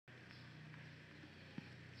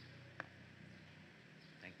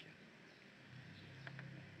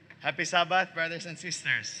Happy Sabbath, brothers and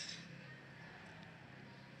sisters.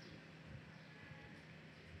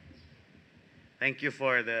 Thank you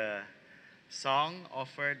for the song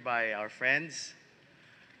offered by our friends.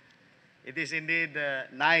 It is indeed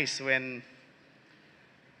nice when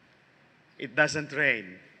it doesn't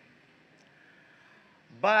rain.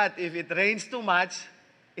 But if it rains too much,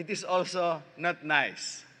 it is also not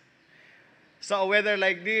nice. So a weather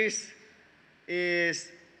like this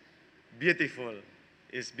is beautiful.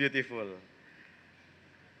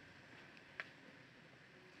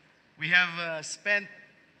 We have spent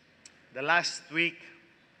the last week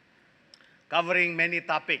covering many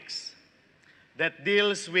topics that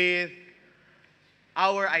deals with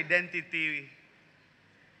our identity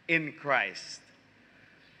in Christ.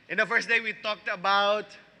 In the first day, we talked about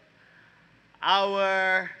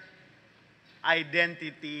our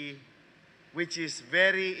identity, which is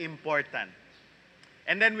very important.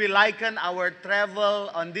 And then we liken our travel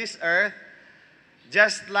on this earth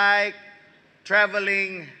just like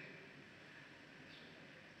traveling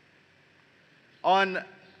on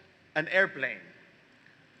an airplane,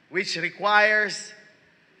 which requires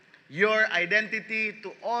your identity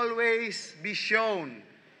to always be shown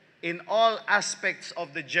in all aspects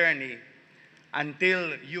of the journey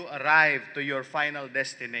until you arrive to your final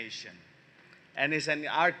destination. And in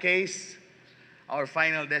our case, our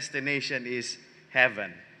final destination is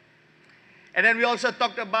heaven. And then we also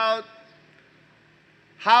talked about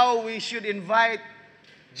how we should invite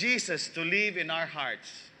Jesus to live in our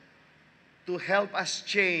hearts, to help us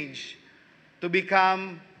change, to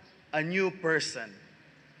become a new person,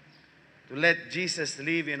 to let Jesus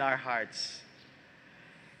live in our hearts.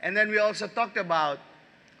 And then we also talked about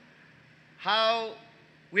how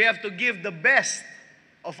we have to give the best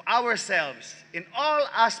of ourselves in all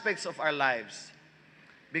aspects of our lives,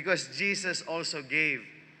 because Jesus also gave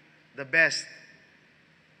the best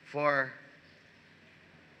for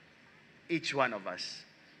each one of us.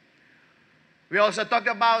 We also talked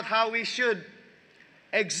about how we should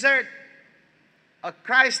exert a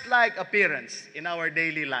Christ-like appearance in our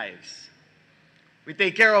daily lives. We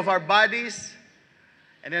take care of our bodies,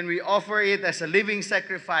 and then we offer it as a living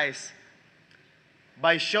sacrifice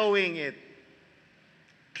by showing it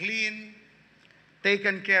clean,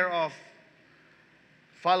 taken care of,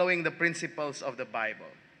 following the principles of the Bible.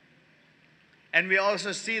 And we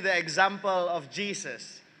also see the example of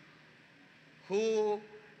Jesus, who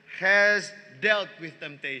has dealt with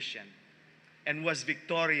temptation and was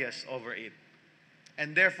victorious over it.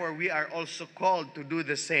 And therefore, we are also called to do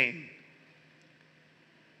the same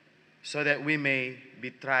so that we may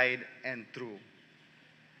be tried and true.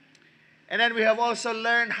 And then we have also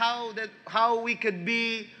learned how we could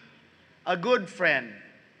be a good friend,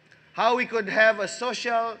 how we could have a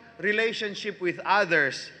social relationship with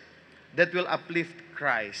others that will uplift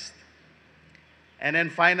Christ. And then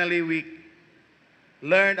finally, we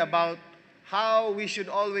learned about how we should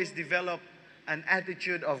always develop an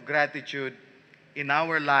attitude of gratitude in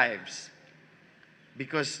our lives,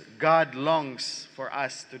 because God longs for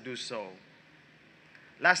us to do so.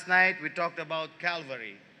 Last night, we talked about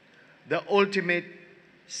Calvary, the ultimate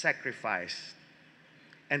sacrifice.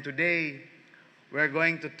 And today, we're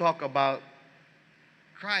going to talk about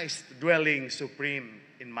Christ dwelling supreme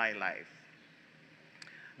in my life.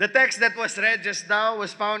 The text that was read just now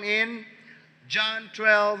was found in John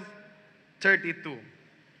 12:32.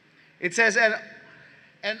 It says,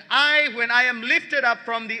 and I, when I am lifted up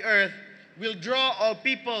from the earth, will draw all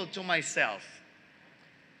people to myself.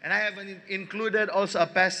 And I have included also a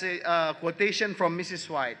passage, quotation from Mrs.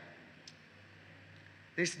 White.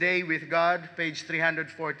 This Day with God, page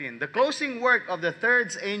 314. The closing work of the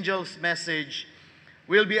third angel's message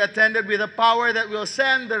will be attended with a power that will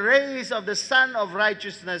send the rays of the Sun of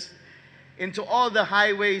Righteousness into all the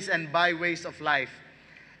highways and byways of life,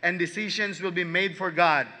 and decisions will be made for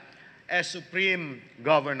God as supreme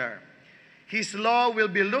governor. His law will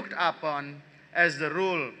be looked upon as the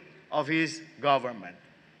rule of his government.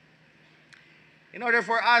 In order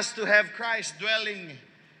for us to have Christ dwelling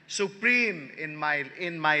supreme in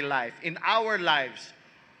my life, in our lives,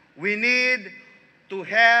 we need to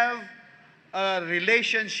have a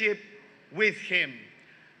relationship with him.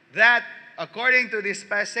 That, according to this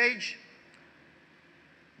passage,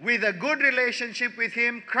 with a good relationship with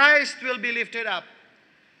him, Christ will be lifted up.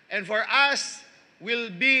 And for us, will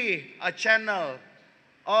be a channel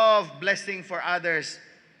of blessing for others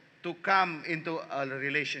to come into a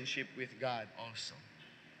relationship with God also.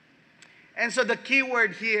 And so the key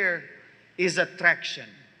word here is attraction.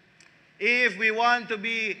 If we want to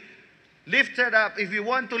be lifted up, if we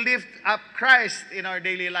want to lift up Christ in our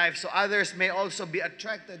daily life so others may also be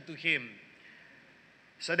attracted to him,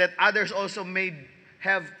 so that others also may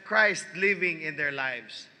have Christ living in their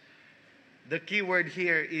lives. The key word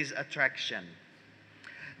here is attraction.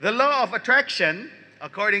 The law of attraction,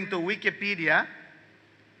 according to Wikipedia,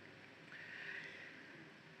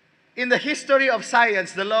 in the history of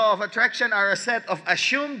science, the law of attraction are a set of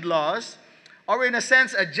assumed laws, or in a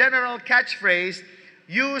sense, a general catchphrase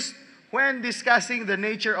used when discussing the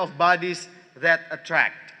nature of bodies that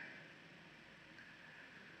attract.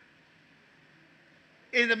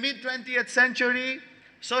 In the mid-20th century,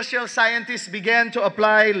 social scientists began to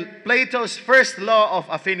apply Plato's first law of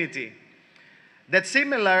affinity, that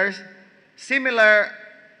similar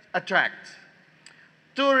attract.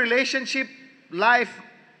 To relationship life,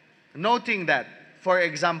 noting that, for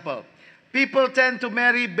example, people tend to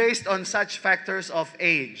marry based on such factors of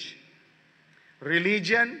age,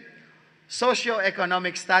 religion,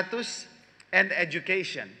 socioeconomic status, and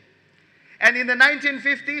education. And in the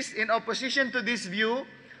 1950s, in opposition to this view,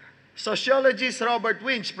 sociologist Robert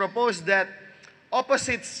Winch proposed that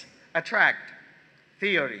opposites attract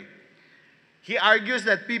theory. He argues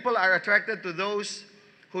that people are attracted to those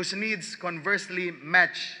whose needs conversely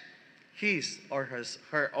match his or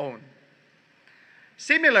her own.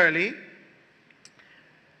 Similarly,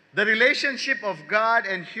 the relationship of God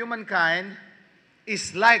and humankind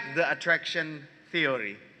is like the attraction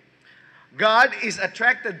theory. God is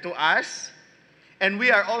attracted to us, and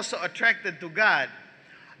we are also attracted to God.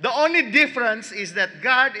 The only difference is that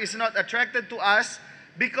God is not attracted to us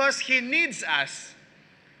because He needs us,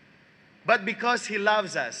 but because He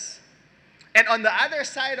loves us. And on the other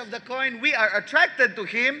side of the coin, we are attracted to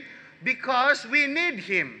Him because we need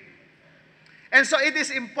Him. And so it is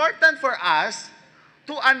important for us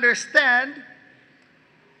to understand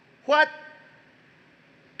what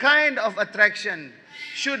kind of attraction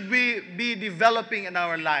should we be developing in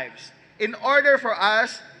our lives in order for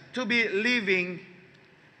us to be living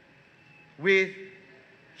with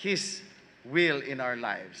His will in our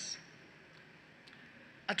lives.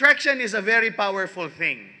 Attraction is a very powerful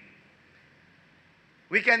thing.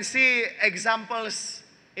 We can see examples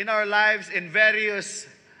in our lives in various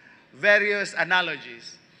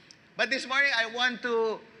analogies. But this morning, I want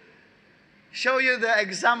to show you the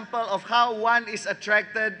example of how one is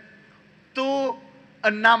attracted to a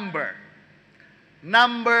number.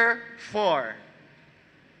 Number 4.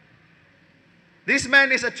 This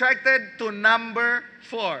man is attracted to number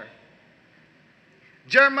 4.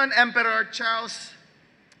 German Emperor Charles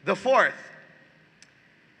IV.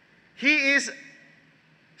 He is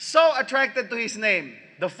so attracted to his name,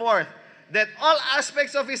 the fourth, that all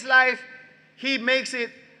aspects of his life, he makes it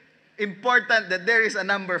important that there is a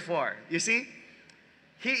number 4. You see?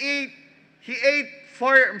 He ate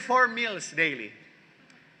four meals daily.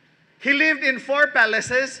 He lived in 4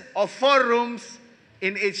 palaces of 4 rooms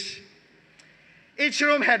in each. Each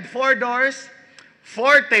room had 4 doors,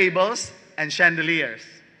 4 tables, and chandeliers.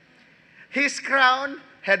 His crown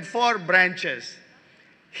had 4 branches.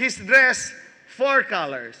 His dress, 4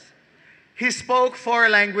 colors. He spoke 4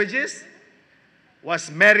 languages, was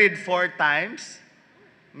married 4 times.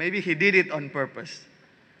 Maybe he did it on purpose.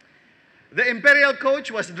 The imperial coach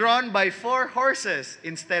was drawn by 4 horses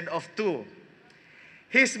instead of 2.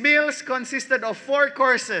 His meals consisted of 4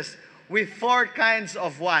 courses with 4 kinds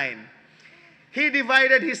of wine. He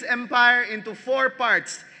divided his empire into 4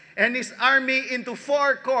 parts and his army into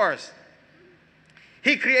 4 corps.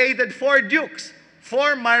 He created 4 dukes,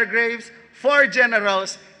 4 margraves, 4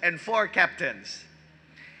 generals, and 4 captains.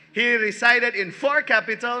 He resided in 4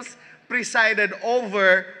 capitals, presided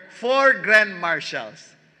over 4 grand marshals.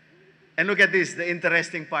 And look at this, the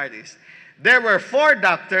interesting part is, there were 4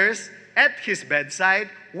 doctors at his bedside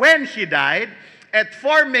when he died at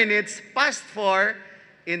 4 minutes past 4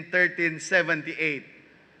 in 1378.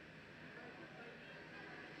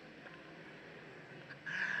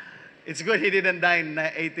 It's good he didn't die in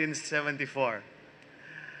 1874.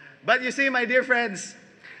 But you see, my dear friends,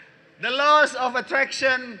 the laws of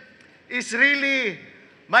attraction is really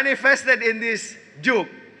manifested in this Duke.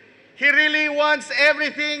 He really wants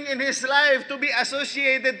everything in his life to be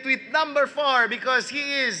associated with number 4 because he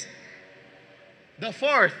is the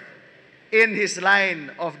 4th in his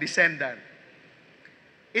line of descendant.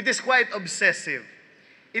 It is quite obsessive.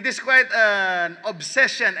 It is quite an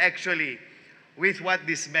obsession, actually, with what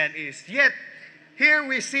this man is. Yet, here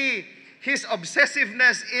we see his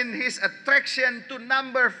obsessiveness in his attraction to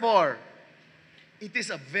number 4. It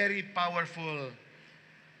is a very powerful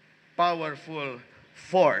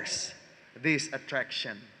force, this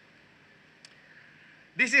attraction.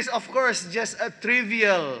 This is, of course, just a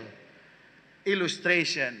trivial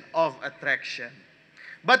illustration of attraction.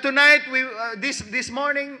 But tonight, this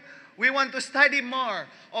morning, we want to study more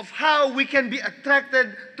of how we can be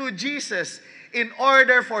attracted to Jesus in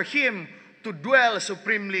order for Him to dwell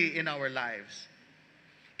supremely in our lives.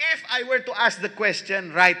 If I were to ask the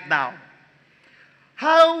question right now,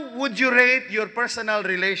 how would you rate your personal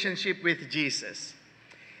relationship with Jesus?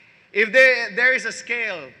 If there is a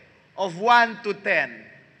scale of 1 to 10,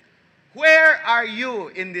 where are you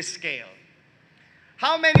in this scale?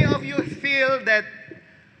 How many of you feel that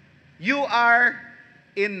you are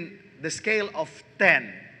in the scale of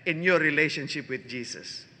 10 in your relationship with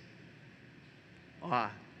Jesus?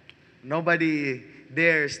 Nobody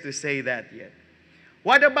dares to say that yet.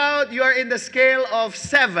 What about you are in the scale of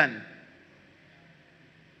 7?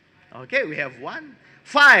 Okay, we have 1.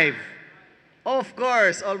 5. Of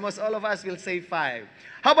course, almost all of us will say 5.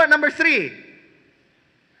 How about number 3?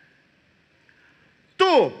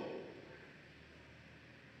 2.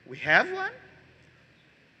 We have 1.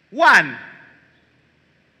 1.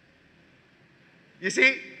 You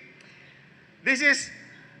see, this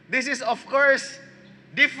is of course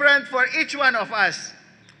different for each one of us.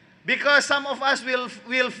 Because some of us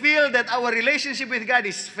will feel that our relationship with God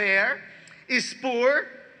is fair, is poor,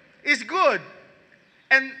 is good.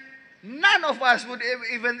 And none of us would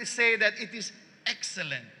even say that it is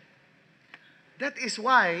excellent. That is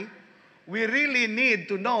why we really need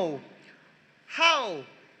to know how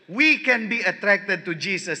we can be attracted to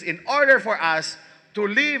Jesus in order for us to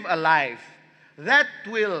live a life that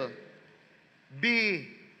will be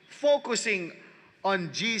focusing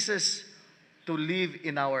on Jesus to live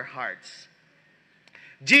in our hearts.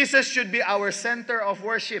 Jesus should be our center of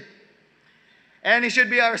worship. And He should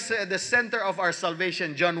be the center of our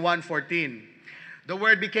salvation. John 1:14. The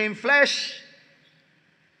Word became flesh.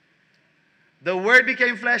 The Word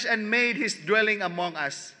became flesh and made His dwelling among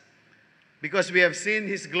us. Because we have seen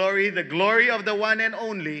His glory, the glory of the one and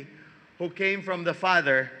only who came from the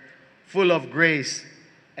Father, full of grace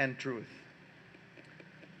and truth.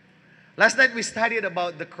 Last night we studied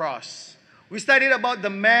about the cross. We studied about the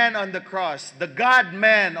man on the cross, the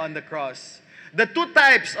God-man on the cross. The two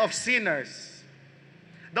types of sinners.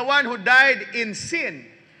 The one who died in sin.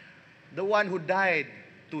 The one who died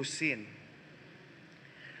to sin.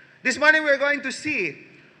 This morning we're going to see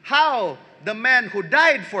how the man who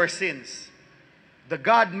died for sins, the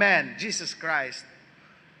God-man, Jesus Christ,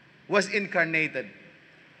 was incarnated.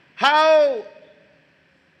 How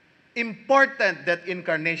important that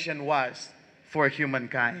incarnation was for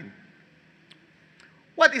humankind.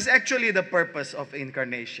 What is actually the purpose of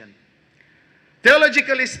incarnation?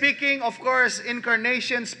 Theologically speaking, of course,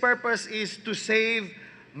 incarnation's purpose is to save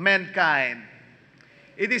mankind.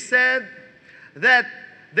 It is said that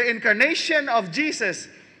the incarnation of Jesus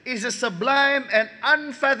is a sublime and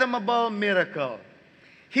unfathomable miracle.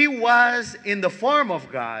 He was in the form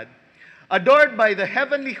of God, adored by the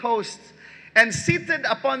heavenly hosts, and seated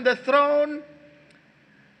upon the throne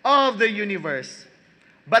of the universe.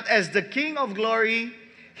 But as the King of glory,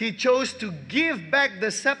 He chose to give back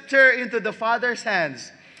the scepter into the Father's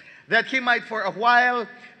hands, that He might for a while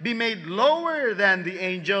be made lower than the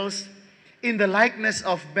angels in the likeness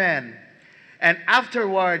of man. And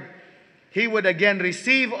afterward, He would again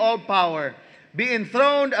receive all power, be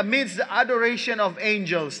enthroned amidst the adoration of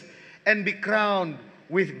angels, and be crowned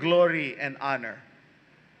with glory and honor.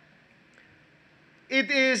 It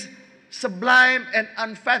is sublime and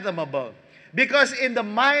unfathomable, because in the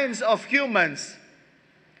minds of humans,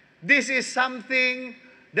 this is something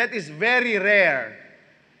that is very rare.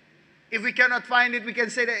 If we cannot find it, we can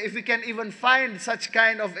say that if we can even find such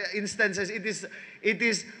kind of instances, it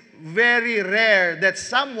is very rare that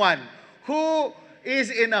someone who is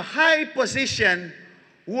in a high position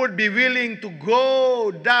would be willing to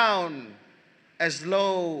go down as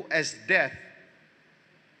low as death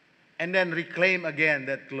and then reclaim again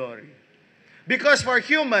that glory. Because for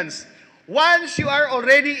humans, once you are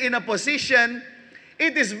already in a position,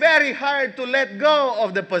 it is very hard to let go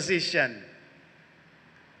of the position.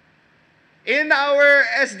 In our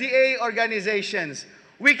SDA organizations,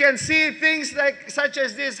 we can see things such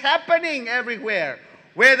as this happening everywhere,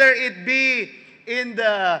 whether it be in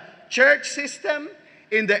the church system,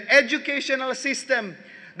 in the educational system,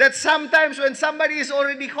 that sometimes when somebody is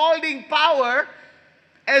already holding power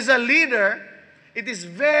as a leader, it is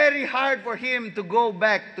very hard for him to go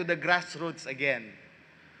back to the grassroots again.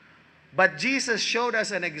 But Jesus showed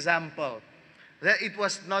us an example that it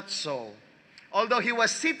was not so. Although He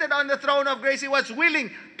was seated on the throne of grace, He was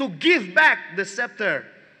willing to give back the scepter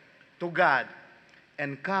to God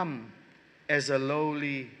and come as a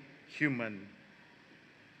lowly human.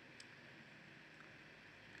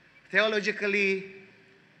 Theologically,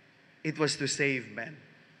 it was to save men.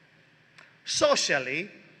 Socially,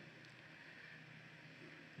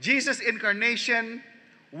 Jesus' incarnation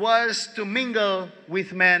was to mingle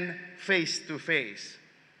with men face to face.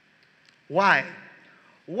 Why?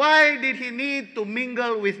 Why did he need to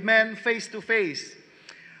mingle with men face to face?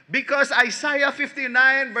 Because Isaiah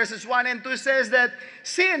 59 verses 1 and 2 says that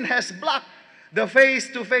sin has blocked the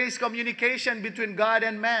face-to-face communication between God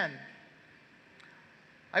and man.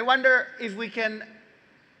 I wonder if we can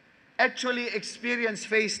actually experience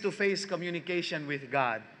face-to-face communication with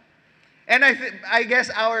God. And I guess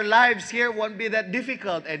our lives here won't be that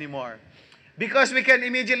difficult anymore, because we can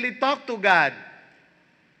immediately talk to God,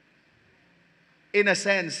 in a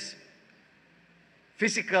sense,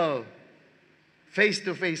 physical,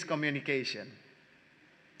 face-to-face communication.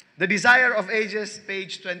 The Desire of Ages,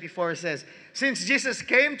 page 24 says, since Jesus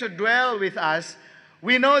came to dwell with us,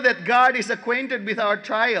 we know that God is acquainted with our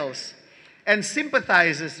trials and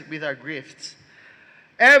sympathizes with our griefs.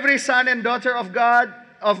 Every son and daughter of God,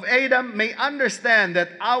 of Adam, may understand that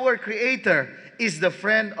our Creator is the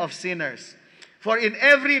friend of sinners. For in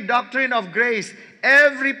every doctrine of grace,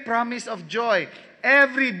 every promise of joy,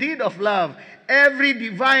 every deed of love, every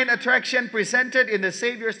divine attraction presented in the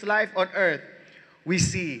Savior's life on earth, we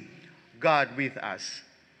see God with us.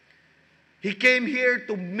 He came here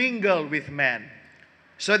to mingle with men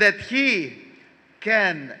so that He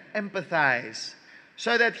can empathize,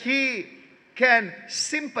 so that He can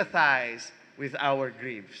sympathize with our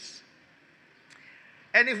griefs.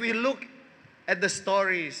 And if we look at the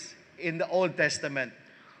stories in the Old Testament,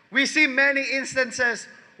 we see many instances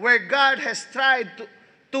where God has tried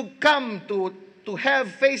to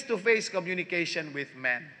have face-to-face communication with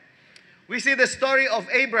men. We see the story of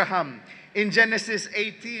Abraham in Genesis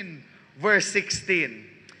 18, verse 16.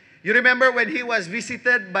 You remember when he was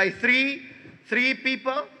visited by three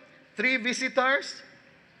people, three visitors?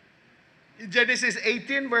 In Genesis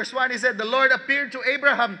 18, verse 1, he said, the Lord appeared to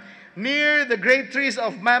Abraham near the great trees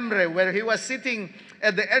of Mamre, where he was sitting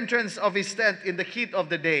at the entrance of his tent in the heat of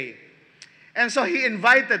the day. And so he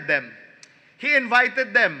invited them. He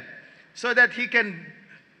invited them so that he can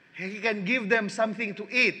give them something to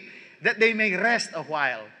eat, that they may rest a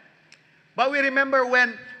while. But we remember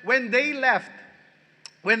when they left,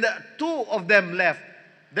 when the two of them left,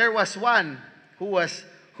 there was one who was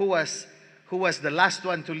the last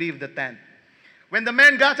one to leave the tent. When the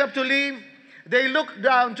men got up to leave, they looked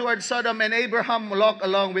down toward Sodom, and Abraham walked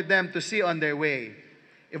along with them to see on their way.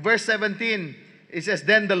 In verse 17, it says,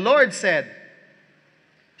 then the Lord said,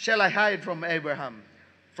 shall I hide from Abraham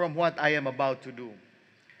from what I am about to do?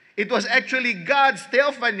 It was actually God's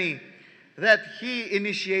theophany that He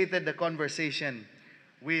initiated the conversation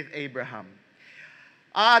with Abraham.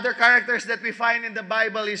 Other characters that we find in the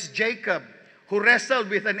Bible is Jacob, who wrestled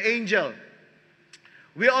with an angel.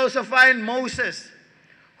 We also find Moses,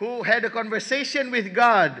 who had a conversation with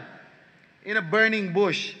God in a burning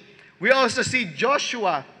bush. We also see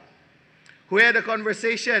Joshua, who had a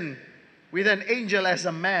conversation with an angel as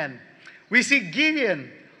a man. We see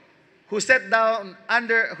Gideon, who sat down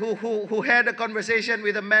under, who had a conversation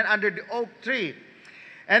with a man under the oak tree.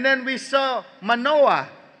 And then we saw Manoah,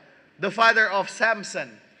 the father of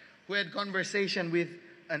Samson, who had conversation with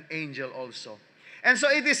an angel also. And so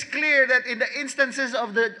it is clear that in the instances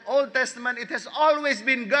of the Old Testament, it has always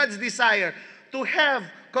been God's desire to have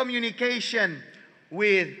communication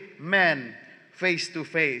with men face to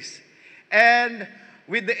face. And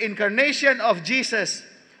with the incarnation of Jesus,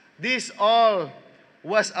 this all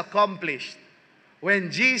was accomplished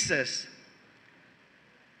when Jesus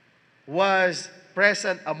was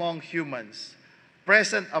present among humans,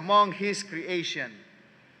 present among His creation,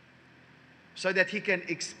 so that He can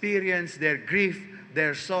experience their grief,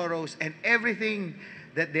 their sorrows, and everything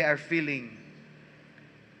that they are feeling.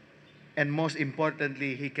 And most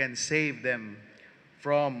importantly, He can save them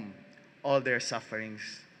from all their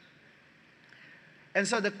sufferings. And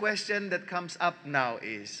so the question that comes up now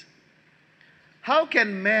is, how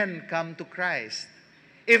can men come to Christ?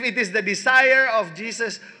 If it is the desire of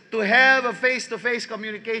Jesus to have a face-to-face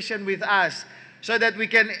communication with us, so that we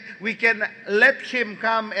can let Him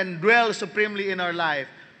come and dwell supremely in our life,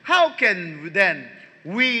 how can then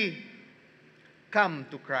we come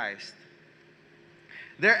to Christ?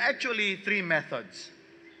 There are actually three methods.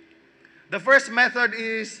 The first method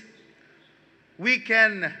is we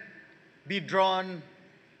can be drawn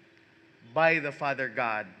by the Father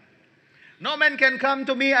God. No man can come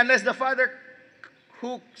to me unless the Father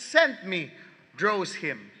who sent me draws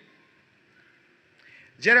him.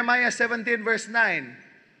 Jeremiah 17 verse 9.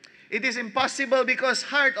 It is impossible because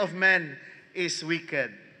heart of man is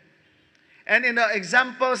wicked. And in the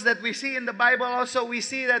examples that we see in the Bible also, we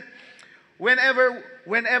see that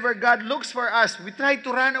whenever God looks for us, we try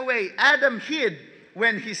to run away. Adam hid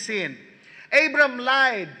when he sinned. Abram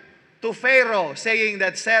lied to Pharaoh, saying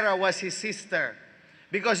that Sarah was his sister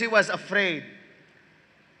because he was afraid.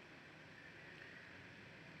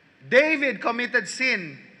 David committed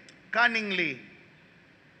sin cunningly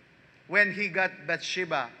when he got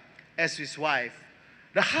Bathsheba as his wife.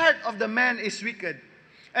 The heart of the man is wicked.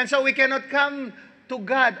 And so we cannot come to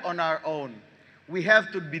God on our own. We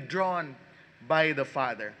have to be drawn by the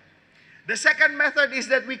Father. The second method is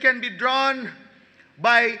that we can be drawn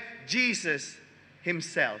by Jesus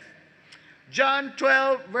himself. John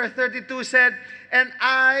 12, verse 32 said, "And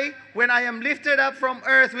I, when I am lifted up from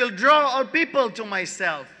earth, will draw all people to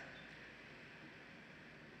myself."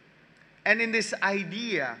 And in this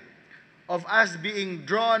idea of us being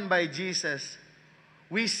drawn by Jesus,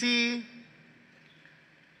 we see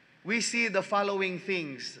the following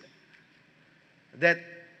things that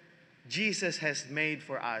Jesus has made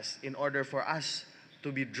for us in order for us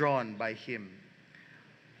to be drawn by him.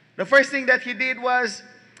 The first thing that he did was,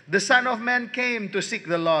 the Son of Man came to seek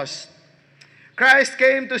the lost. Christ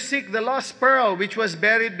came to seek the lost pearl, which was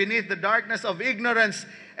buried beneath the darkness of ignorance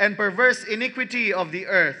and perverse iniquity of the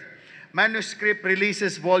earth. Manuscript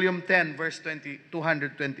Releases, Volume 10, verse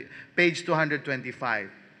 220, page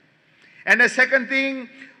 225. And the second thing,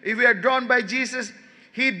 if we are drawn by Jesus,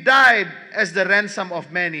 he died as the ransom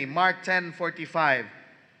of many. Mark 10:45.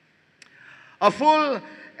 A full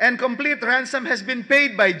and complete ransom has been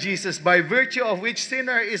paid by Jesus, by virtue of which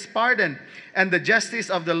sinner is pardoned and the justice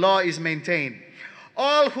of the law is maintained.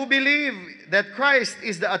 All who believe that Christ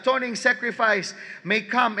is the atoning sacrifice may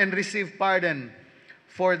come and receive pardon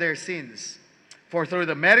for their sins. For through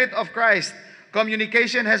the merit of Christ,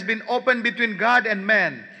 communication has been opened between God and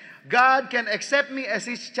man. God can accept me as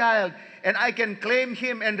his child, and I can claim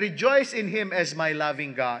him and rejoice in him as my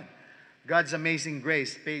loving God. God's Amazing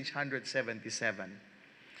Grace, page 177.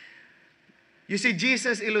 You see,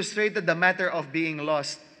 Jesus illustrated the matter of being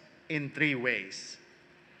lost in three ways.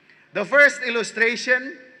 The first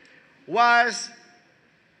illustration was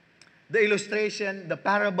the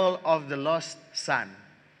parable of the lost son.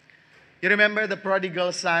 You remember the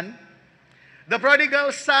prodigal son? The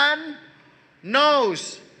prodigal son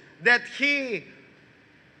knows that he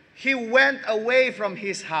went away from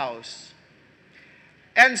his house.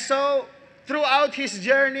 And so, throughout his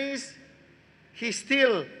journeys, he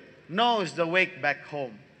still knows the way back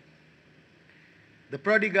home. The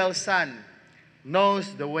prodigal son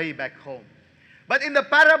knows the way back home. But in the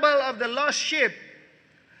parable of the lost sheep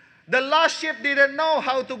didn't know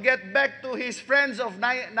how to get back to his friends of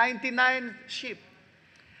 99 sheep.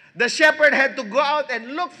 The shepherd had to go out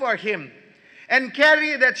and look for him and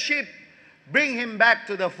carry that sheep, bring him back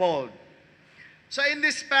to the fold. So in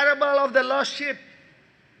this parable of the lost sheep,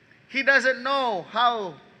 he doesn't know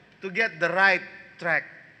how to get the right track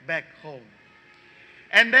back home.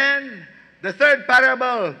 And then the third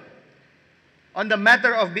parable on the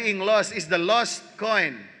matter of being lost is the lost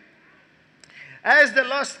coin. As the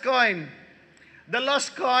lost coin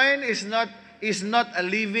is not a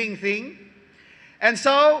living thing. And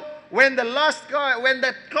so when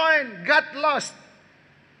that coin got lost,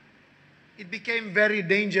 it became very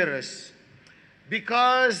dangerous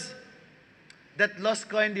because that lost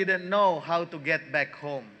coin didn't know how to get back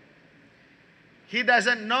home. He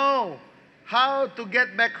doesn't know how to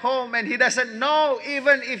get back home, and he doesn't know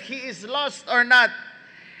even if he is lost or not.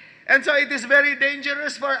 And so it is very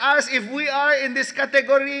dangerous for us if we are in this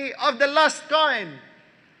category of the lost coin.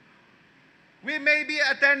 We may be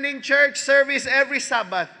attending church service every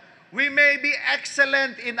Sabbath. We may be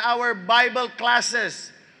excellent in our Bible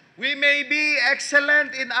classes. We may be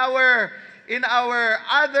excellent in our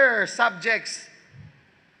other subjects.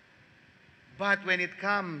 But when it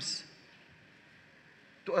comes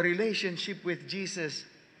to a relationship with Jesus,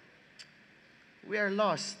 we are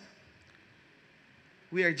lost.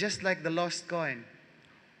 We are just like the lost coin.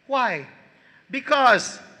 Why?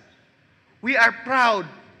 Because we are proud.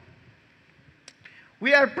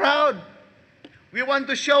 We are proud. We want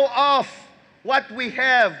to show off what we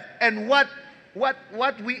have and what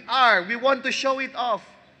we are. We want to show it off.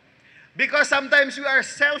 Because sometimes we are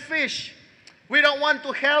selfish. We don't want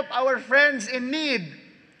to help our friends in need.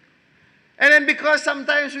 And then because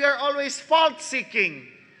sometimes we are always fault-seeking,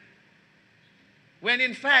 when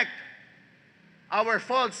in fact, our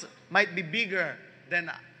faults might be bigger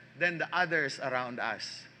than the others around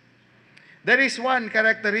us. There is one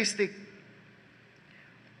characteristic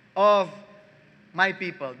of my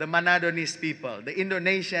people, the Manadonese people, the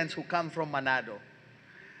Indonesians who come from Manado.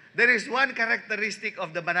 There is one characteristic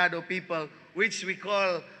of the Manado people which we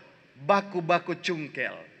call baku-baku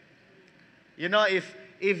chungkel. You know, if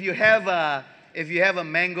you have a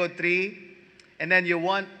mango tree And then you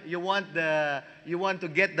want to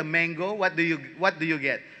get the mango. What do you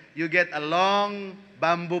get? You get a long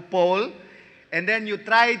bamboo pole, and then you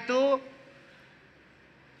try to,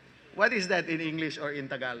 what is that in English or in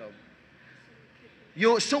Tagalog?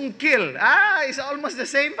 You sungkil. It's almost the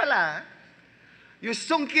same pala. You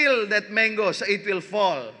sungkil that mango so it will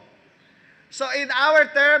fall. So in our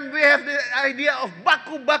term, we have the idea of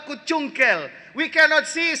baku-baku chungkel. We cannot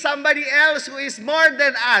see somebody else who is more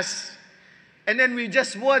than us. And then we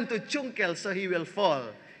just want to chungkel so he will fall.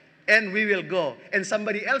 And we will go. And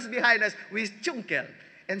somebody else behind us, we chungkel.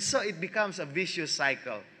 And so it becomes a vicious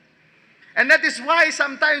cycle. And that is why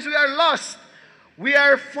sometimes we are lost. We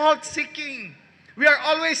are fault-seeking. We are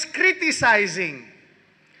always criticizing.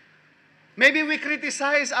 Maybe we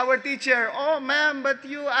criticize our teacher. Oh, ma'am, but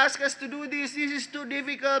you ask us to do this. This is too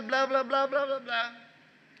difficult, blah, blah, blah, blah, blah, blah.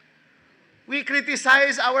 We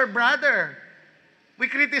criticize our brother. We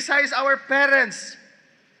criticize our parents.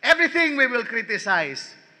 Everything we will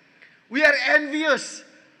criticize. We are envious.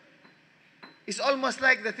 It's almost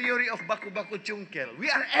like the theory of baku-baku chungkel. We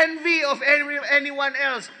are envy of anyone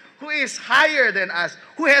else who is higher than us,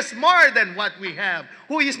 who has more than what we have,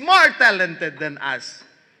 who is more talented than us.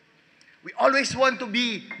 We always want to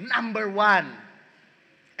be number one.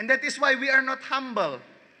 And that is why we are not humble.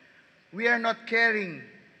 We are not caring.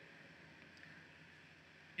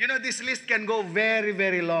 You know, this list can go very,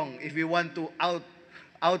 very long if we want to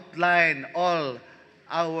outline all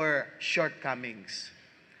our shortcomings.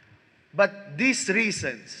 But these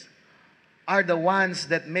reasons are the ones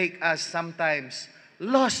that make us sometimes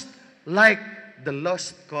lost like the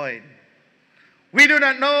lost coin. We do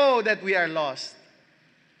not know that we are lost.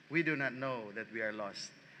 We do not know that we are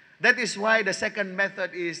lost. That is why the second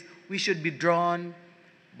method is we should be drawn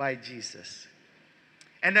by Jesus.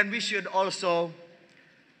 And then we should also,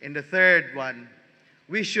 in the third one,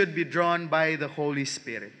 we should be drawn by the Holy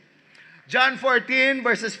Spirit. John 14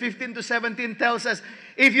 verses 15 to 17 tells us,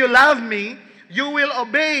 if you love me, you will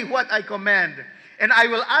obey what I command. And I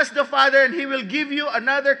will ask the Father, and He will give you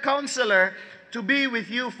another counselor to be with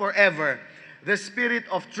you forever, the Spirit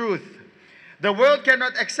of truth. The world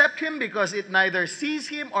cannot accept Him because it neither sees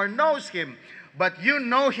Him or knows Him. But you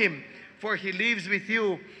know Him, for He lives with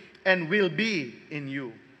you and will be in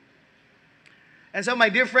you. And so, my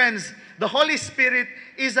dear friends, the Holy Spirit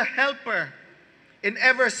is a helper in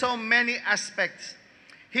ever so many aspects.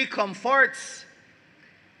 He comforts.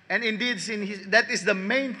 And indeed, that is the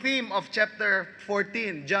main theme of chapter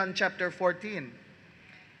 14, John chapter 14.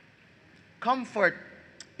 Comfort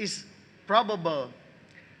is probable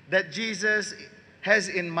that Jesus has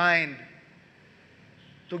in mind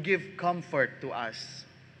to give comfort to us.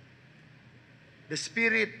 The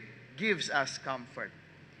Spirit gives us comfort.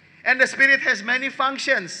 And the Spirit has many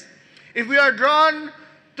functions. If we are drawn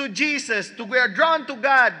to Jesus, we are drawn to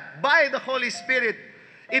God by the Holy Spirit,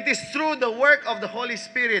 it is through the work of the Holy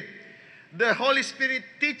Spirit. The Holy Spirit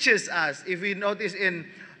teaches us, if we notice in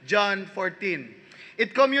John 14.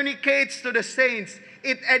 It communicates to the saints.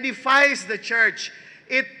 It edifies the church.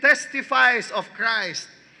 It testifies of Christ.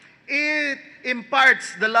 It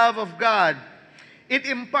imparts the love of God. It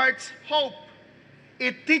imparts hope.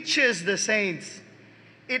 It teaches the saints.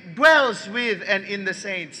 It dwells with and in the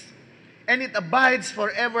saints. And it abides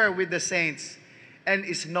forever with the saints and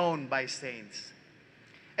is known by saints.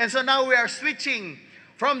 And so now we are switching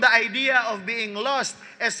from the idea of being lost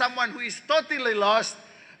as someone who is totally lost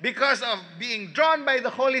because of being drawn by the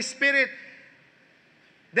Holy Spirit.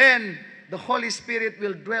 Then the Holy Spirit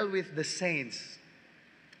will dwell with the saints.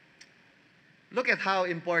 Look at how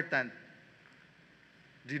important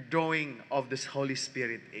the drawing of this Holy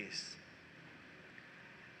Spirit is.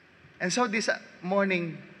 And so this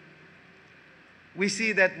morning, we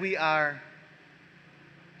see that we are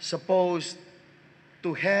supposed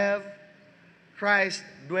to have Christ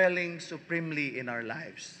dwelling supremely in our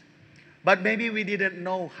lives. But maybe we didn't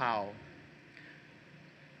know how.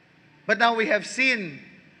 But now we have seen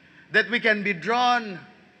that we can be drawn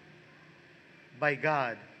by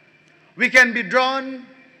God. We can be drawn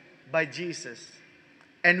by Jesus.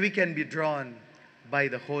 And we can be drawn by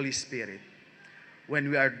the Holy Spirit. When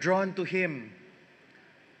we are drawn to Him,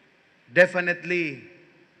 definitely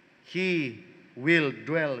He will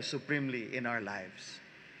dwell supremely in our lives.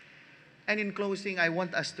 And in closing, I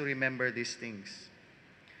want us to remember these things.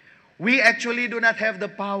 We actually do not have the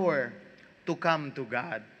power to come to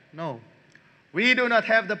God. No, we do not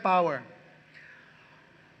have the power.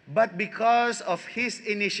 But because of His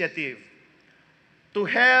initiative to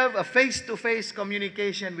have a face-to-face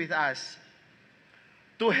communication with us,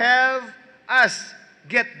 to have us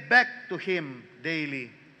get back to Him daily,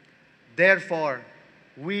 therefore,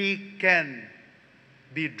 we can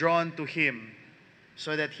be drawn to Him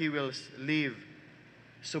so that He will live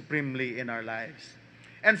supremely in our lives.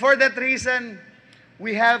 And for that reason,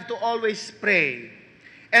 we have to always pray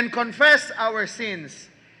and confess our sins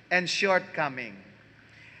and shortcoming.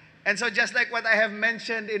 And so just like what I have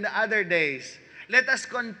mentioned in the other days, let us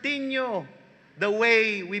continue the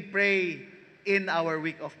way we pray in our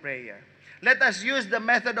week of prayer. Let us use the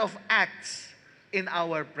method of acts in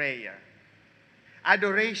our prayer.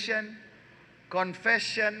 Adoration,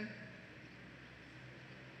 confession,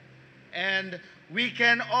 and we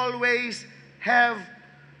can always have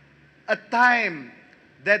a time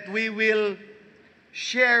that we will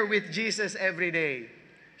share with Jesus every day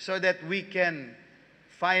so that we can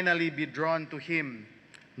finally be drawn to Him,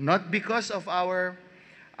 not because of our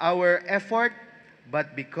effort,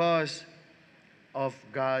 but because of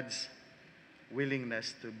God's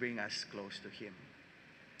willingness to bring us close to Him.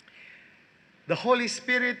 The Holy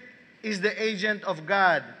Spirit is the agent of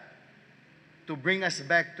God to bring us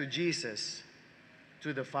back to Jesus,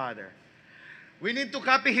 to the Father. We need to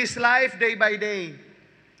copy His life day by day.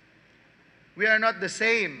 We are not the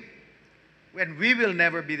same, and we will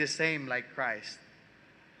never be the same like Christ.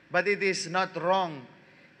 But it is not wrong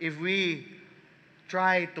if we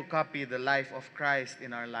try to copy the life of Christ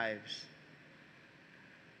in our lives,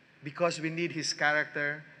 because we need His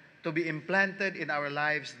character to be implanted in our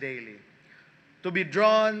lives daily, to be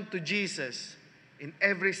drawn to Jesus in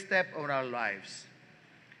every step of our lives.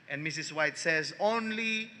 And Mrs. White says,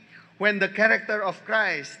 only when the character of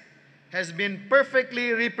Christ has been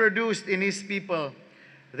perfectly reproduced in His people,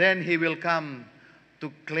 then He will come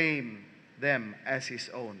to claim them as His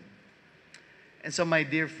own. And so, my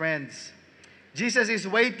dear friends, Jesus is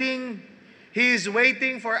waiting. He is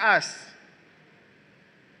waiting for us.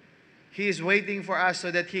 He is waiting for us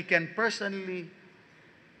so that He can personally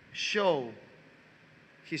show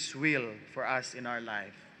His will for us in our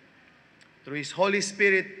life. Through His Holy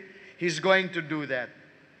Spirit, He's going to do that.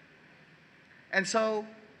 And so,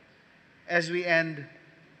 as we end,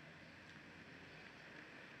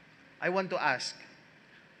 I want to ask,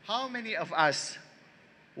 how many of us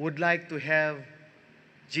would like to have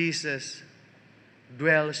Jesus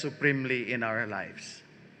dwell supremely in our lives?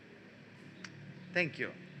 Thank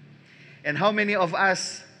you. And how many of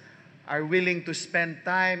us are willing to spend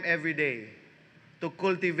time every day to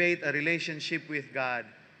cultivate a relationship with God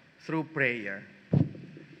through prayer?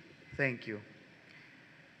 Thank you.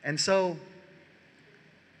 And so,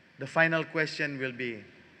 the final question will be,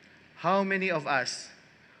 how many of us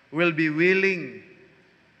will be willing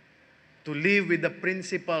to live with the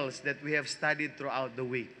principles that we have studied throughout the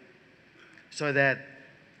week so that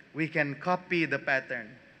we can copy the pattern,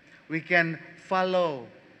 we can follow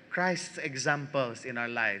Christ's examples in our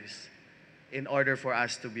lives in order for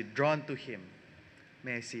us to be drawn to Him?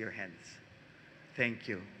 May I see your hands? Thank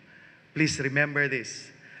you. Please remember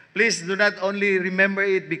this. Please do not only remember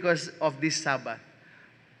it because of this Sabbath,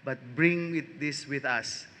 but bring this with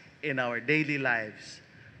us in our daily lives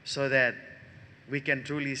so that we can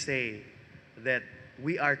truly say that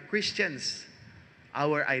we are Christians.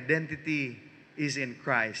 Our identity is in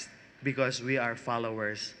Christ because we are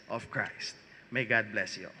followers of Christ. May God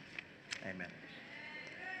bless you. Amen.